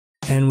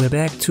And we're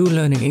back to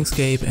learning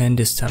Inkscape, and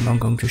this time I'm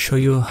going to show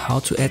you how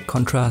to add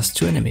contrast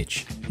to an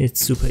image. It's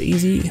super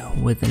easy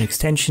with an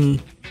extension.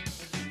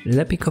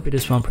 Let me copy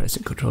this one,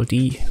 pressing Ctrl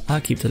D.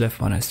 I'll keep the left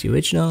one as the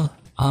original.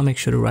 I'll make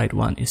sure the right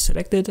one is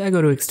selected. I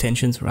go to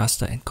Extensions,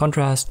 Raster and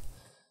Contrast.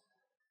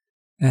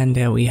 And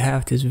there we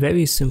have this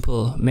very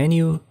simple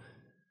menu.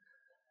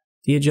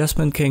 The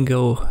adjustment can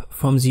go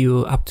from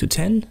 0 up to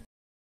 10.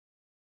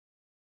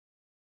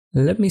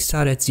 Let me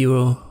start at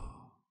 0.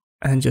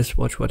 And just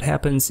watch what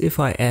happens if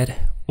I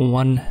add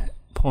 1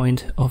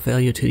 point of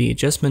value to the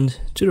adjustment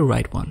to the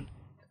right one.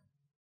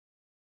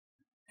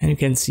 And you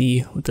can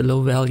see with the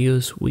low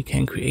values we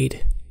can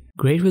create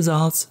great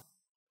results,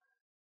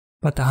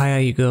 but the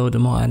higher you go, the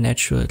more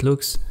unnatural it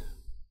looks.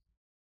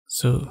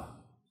 So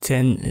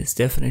 10 is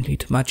definitely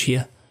too much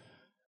here.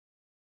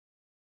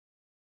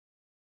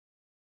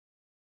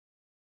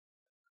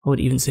 I would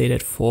even say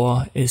that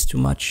 4 is too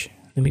much.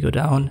 Let me go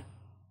down.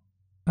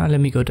 Let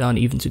me go down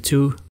even to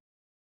 2.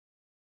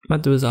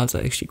 But the results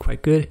are actually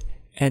quite good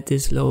at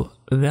this low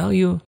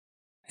value.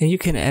 And you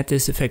can add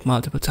this effect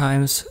multiple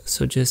times,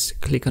 so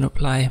just click on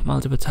apply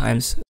multiple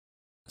times.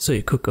 So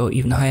you could go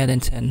even higher than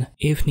 10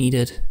 if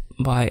needed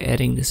by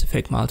adding this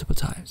effect multiple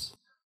times.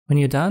 When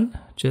you're done,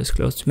 just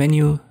close the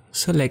menu,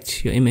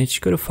 select your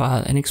image, go to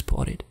file and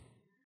export it.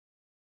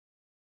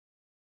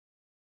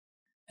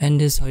 And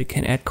this is how you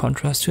can add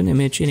contrast to an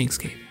image in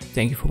Inkscape.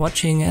 Thank you for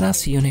watching, and I'll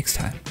see you next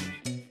time.